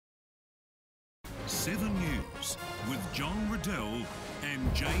7 News with John Riddell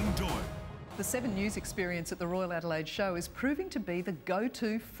and Jane Doyle. The 7 News experience at the Royal Adelaide Show is proving to be the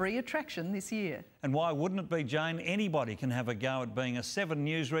go-to free attraction this year. And why wouldn't it be, Jane? Anybody can have a go at being a 7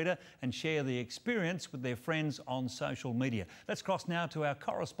 News reader and share the experience with their friends on social media. Let's cross now to our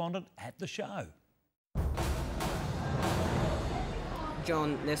correspondent at the show.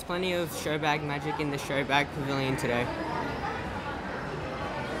 John, there's plenty of showbag magic in the showbag pavilion today.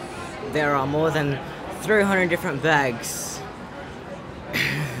 There are more than 300 different bags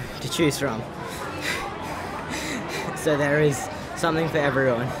to choose from. So there is something for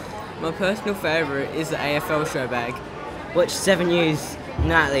everyone. My personal favourite is the AFL showbag. Watch 7 News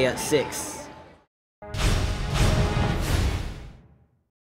nightly at 6.